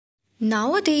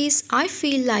Nowadays, I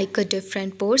feel like a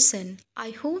different person. I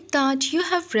hope that you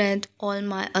have read all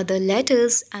my other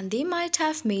letters and they might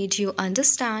have made you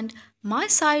understand my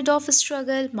side of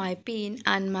struggle, my pain,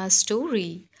 and my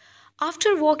story.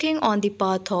 After walking on the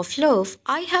path of love,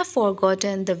 I have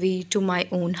forgotten the way to my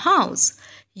own house.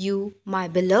 You, my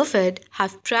beloved,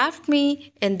 have trapped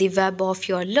me in the web of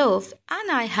your love, and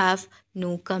I have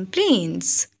no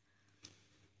complaints.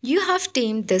 You have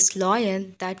tamed this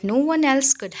lion that no one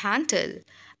else could handle.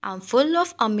 I'm full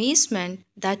of amazement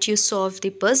that you solved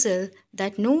the puzzle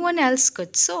that no one else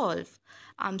could solve.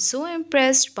 I'm so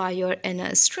impressed by your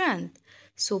inner strength.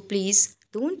 So please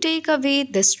don't take away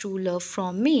this true love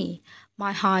from me.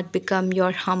 My heart become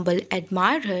your humble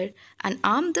admirer and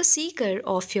I'm the seeker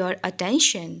of your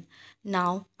attention.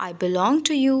 Now I belong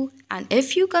to you and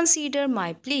if you consider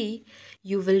my plea,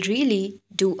 you will really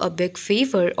do a big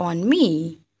favor on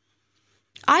me.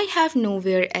 I have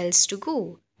nowhere else to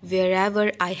go.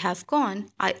 Wherever I have gone,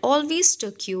 I always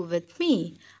took you with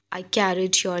me. I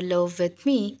carried your love with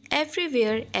me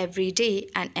everywhere, every day,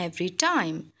 and every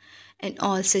time. In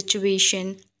all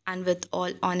situation and with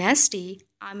all honesty,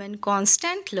 I'm in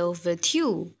constant love with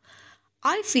you.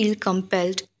 I feel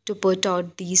compelled to put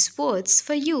out these words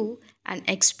for you and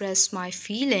express my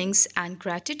feelings and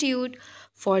gratitude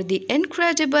for the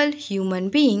incredible human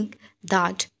being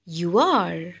that you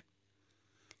are.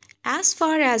 As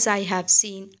far as I have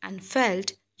seen and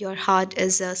felt, your heart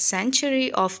is a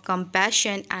sanctuary of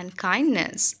compassion and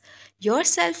kindness. Your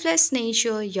selfless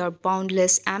nature, your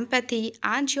boundless empathy,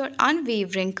 and your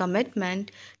unwavering commitment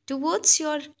towards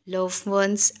your loved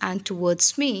ones and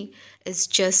towards me is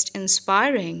just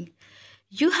inspiring.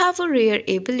 You have a rare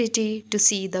ability to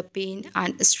see the pain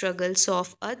and struggles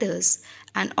of others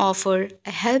and offer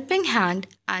a helping hand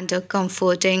and a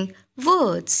comforting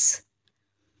words.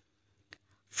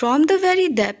 From the very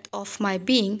depth of my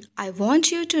being, I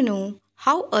want you to know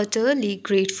how utterly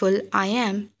grateful I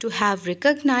am to have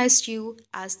recognized you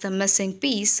as the missing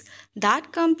piece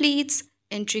that completes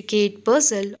intricate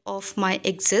puzzle of my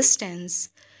existence.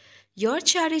 Your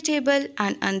charitable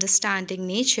and understanding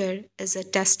nature is a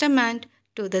testament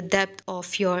to the depth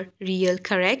of your real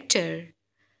character.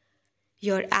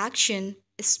 Your action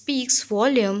speaks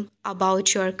volume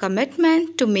about your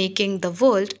commitment to making the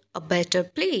world a better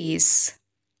place.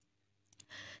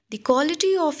 The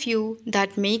quality of you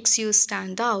that makes you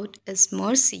stand out is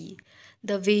mercy.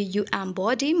 The way you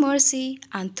embody mercy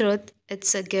and truth,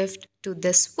 it's a gift to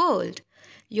this world.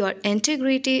 Your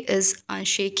integrity is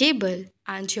unshakable,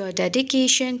 and your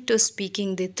dedication to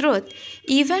speaking the truth,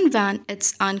 even when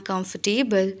it's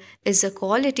uncomfortable, is a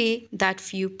quality that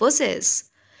few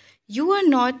possess. You are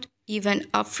not even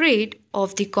afraid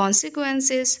of the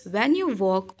consequences when you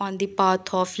walk on the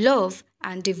path of love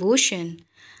and devotion,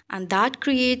 and that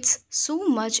creates so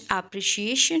much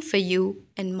appreciation for you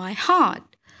in my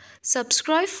heart.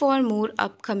 Subscribe for more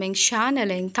upcoming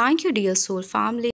channeling. Thank you, dear soul family.